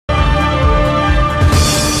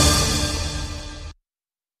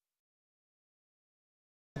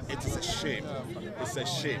It's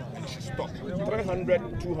a shame, and it should stop.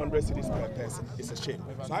 300, 200 cedis per person. It's a shame.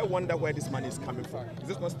 So I wonder where this money is coming from. Is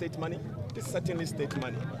this not state money? This is certainly state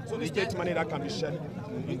money. So the state money that can be shared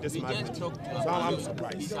in this market. So I'm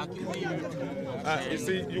surprised. You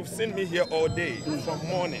see, you've seen me here all day from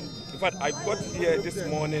morning. In fact, I got here this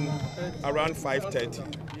morning around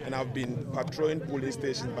 5:30, and I've been patrolling police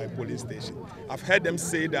station by police station. I've heard them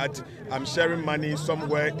say that I'm sharing money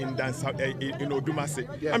somewhere in Odumase.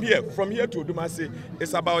 Yeah. I'm here. From here to Odumase,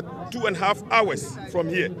 it's about 2.5 hours from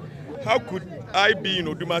here. How could I be in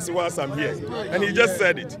Odumase whilst I'm here? And he just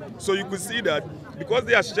said it. So you could see that because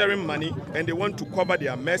they are sharing money and they want to cover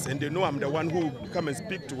their mess and they know I'm the one who will come and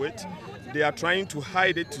speak to it, they are trying to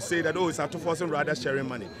hide it to say that, oh, it's Ato Forson rather sharing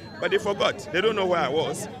money. But they forgot. They don't know where I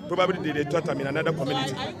was. Probably they thought I'm in another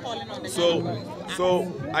community.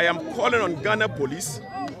 So I am calling on Ghana police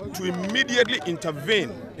to immediately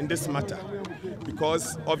intervene in this matter,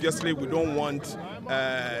 because obviously we don't want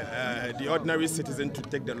the ordinary citizen to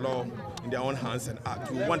take the law in their own hands and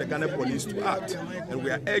act. We want the Ghana police to act, and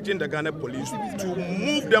we are urging the Ghana police to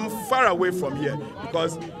move them far away from here,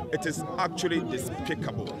 because it is actually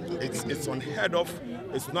despicable. It's unheard of.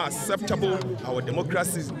 It's not acceptable. Our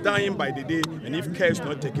democracy is dying by the day, and if care is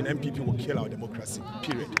not taken, MPP will kill our democracy.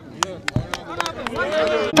 Period.